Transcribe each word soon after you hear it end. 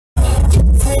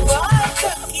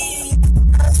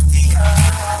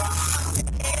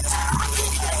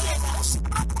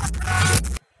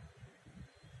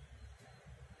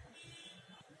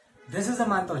This is the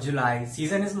month of July,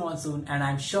 season is monsoon, and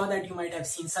I'm sure that you might have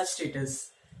seen such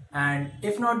status, and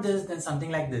if not this, then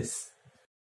something like this.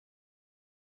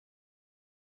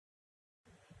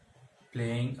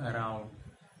 Playing around,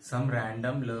 some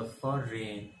random love for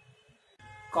rain.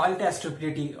 Call it as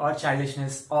stupidity or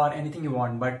childishness or anything you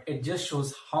want, but it just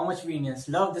shows how much we Indians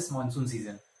love this monsoon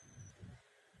season.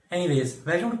 Anyways,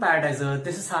 welcome to Paradise Earth.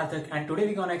 This is Harthak, and today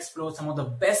we're gonna explore some of the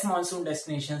best monsoon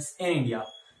destinations in India.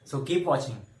 So keep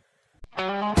watching.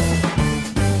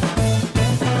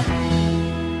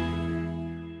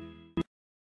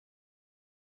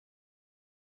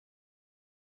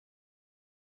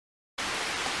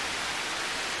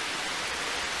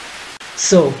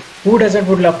 So, who doesn't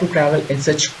would love to travel in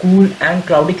such cool and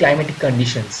cloudy climatic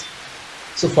conditions?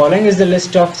 So, following is the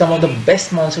list of some of the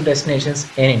best monsoon destinations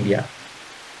in India.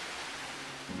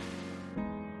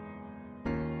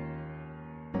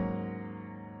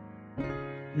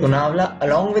 Lonavala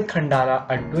along with Khandala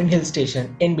are twin hill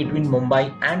station in between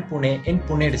Mumbai and Pune in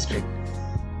Pune district,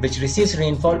 which receives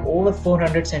rainfall over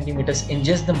 400 centimeters in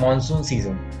just the monsoon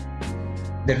season.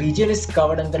 The region is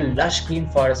covered under lush green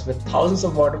forest with thousands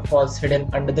of waterfalls hidden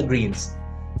under the greens.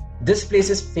 This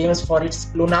place is famous for its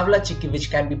Lonavala Chikki,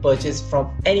 which can be purchased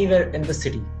from anywhere in the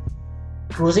city.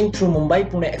 Cruising through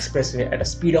Mumbai-Pune Expressway at a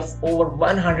speed of over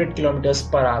 100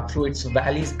 km per hour through its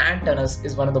valleys and tunnels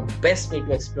is one of the best ways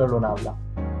to explore Lonavala.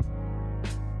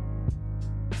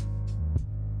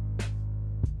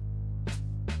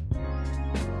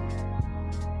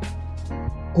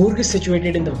 Coorg is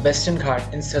situated in the Western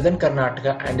Ghat in southern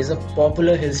Karnataka and is a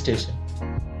popular hill station.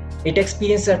 It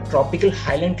experiences a tropical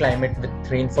highland climate with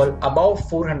rainfall above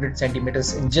 400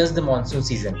 centimeters in just the monsoon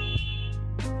season.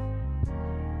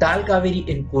 Tal Kaveri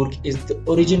in Coorg is the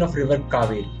origin of river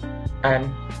Kaveri,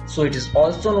 and so it is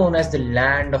also known as the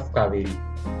land of Kaveri.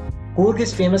 Coorg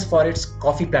is famous for its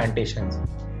coffee plantations,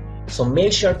 so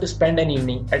make sure to spend an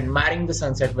evening admiring the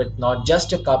sunset with not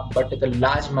just a cup but with a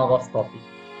large mug of coffee.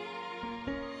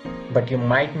 But you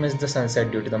might miss the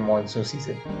sunset due to the monsoon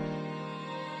season.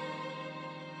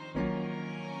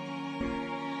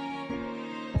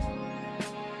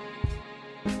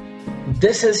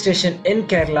 This hill station in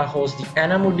Kerala hosts the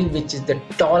Anamudi, which is the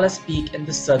tallest peak in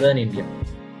the southern India.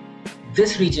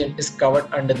 This region is covered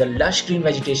under the lush green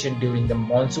vegetation during the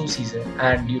monsoon season,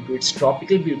 and due to its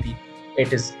tropical beauty,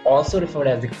 it is also referred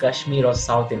as the Kashmir of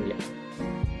South India.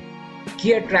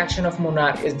 Key attraction of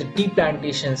Munnar is the tea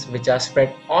plantations which are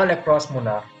spread all across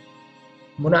Munnar.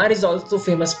 Munnar is also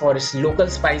famous for its local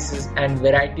spices and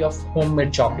variety of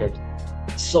homemade chocolate.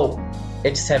 So,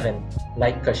 it's heaven,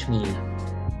 like Kashmir.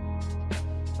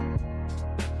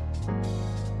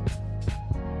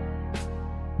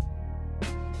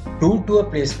 Route to a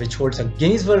place which holds a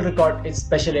Guinness World Record is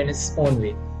special in its own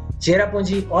way.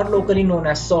 Cherrapunji, or locally known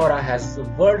as Sohra, has the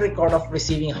world record of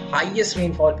receiving highest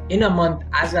rainfall in a month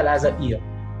as well as a year.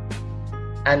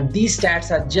 And these stats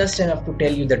are just enough to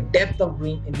tell you the depth of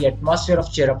green in the atmosphere of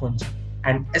Cherrapunji,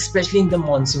 and especially in the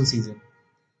monsoon season.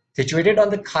 Situated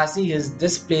on the Khasi Hills,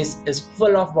 this place is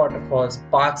full of waterfalls,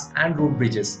 parks and road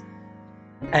bridges.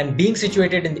 And being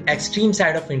situated in the extreme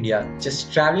side of India,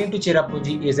 just traveling to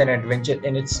Cherrapunji is an adventure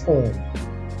in its own.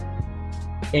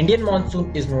 Indian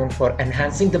monsoon is known for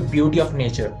enhancing the beauty of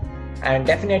nature, and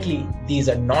definitely these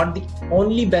are not the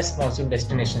only best monsoon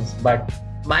destinations but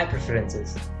my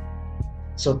preferences.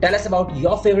 So tell us about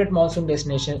your favorite monsoon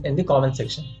destination in the comment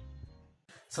section.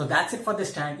 So that's it for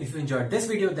this time. If you enjoyed this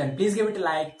video, then please give it a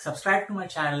like, subscribe to my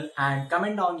channel and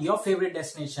comment down your favorite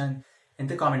destination in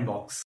the comment box.